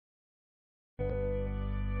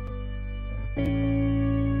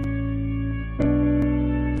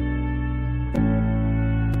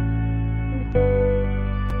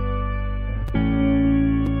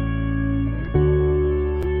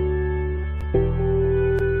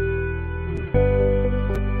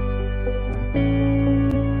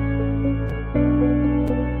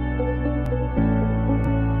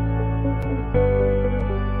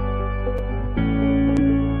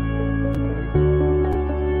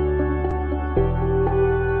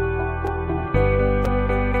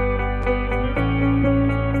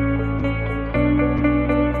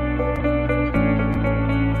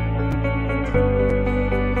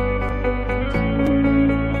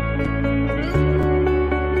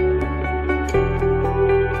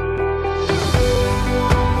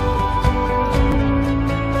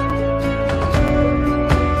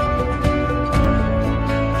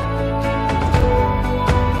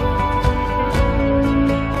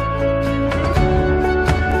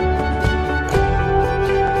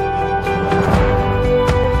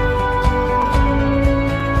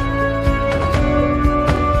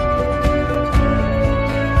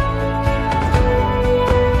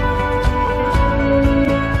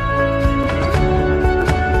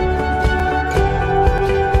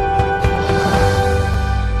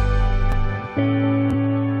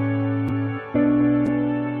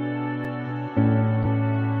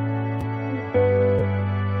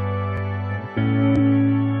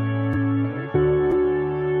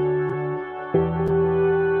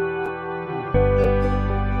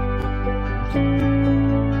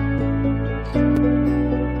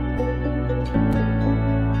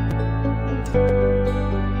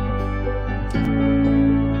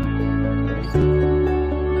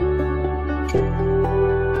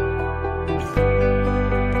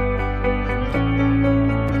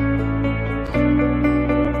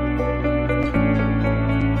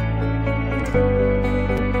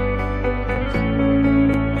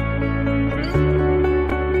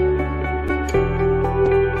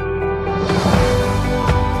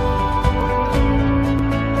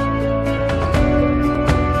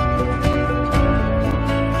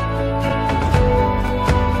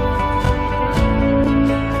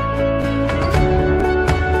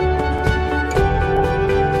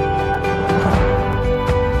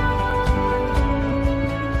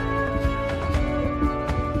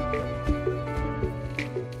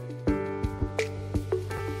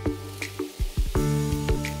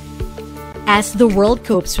As the world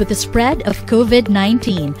copes with the spread of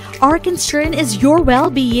COVID-19, our concern is your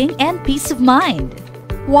well-being and peace of mind.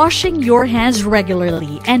 Washing your hands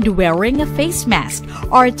regularly and wearing a face mask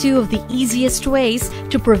are two of the easiest ways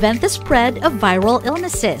to prevent the spread of viral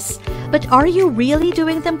illnesses. But are you really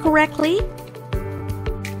doing them correctly?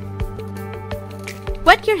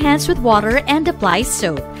 Wet your hands with water and apply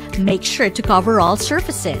soap. Make sure to cover all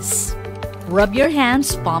surfaces. Rub your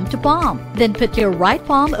hands palm to palm. Then put your right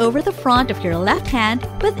palm over the front of your left hand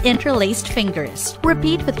with interlaced fingers.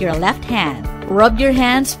 Repeat with your left hand. Rub your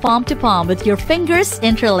hands palm to palm with your fingers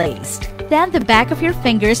interlaced. Then the back of your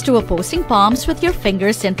fingers to opposing palms with your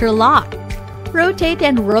fingers interlocked. Rotate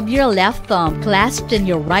and rub your left thumb clasped in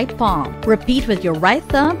your right palm. Repeat with your right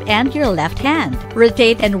thumb and your left hand.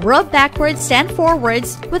 Rotate and rub backwards and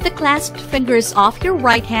forwards with the clasped fingers of your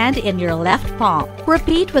right hand in your left palm.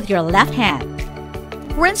 Repeat with your left hand.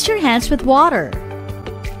 Rinse your hands with water.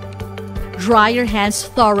 Dry your hands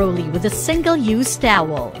thoroughly with a single-use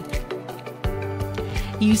towel.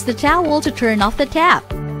 Use the towel to turn off the tap.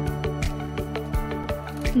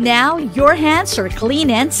 Now your hands are clean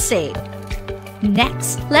and safe.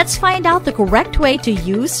 Next, let's find out the correct way to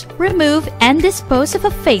use, remove, and dispose of a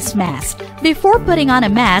face mask. Before putting on a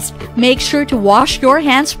mask, make sure to wash your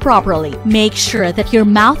hands properly. Make sure that your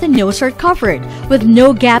mouth and nose are covered, with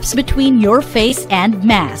no gaps between your face and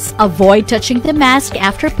mask. Avoid touching the mask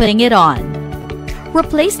after putting it on.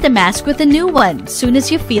 Replace the mask with a new one soon as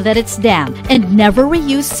you feel that it's damp, and never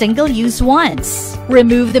reuse single-use ones.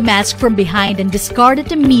 Remove the mask from behind and discard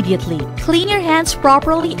it immediately. Clean your hands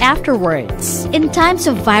properly afterwards. In times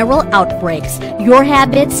of viral outbreaks, your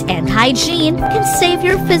habits and hygiene can save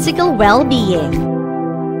your physical well-being.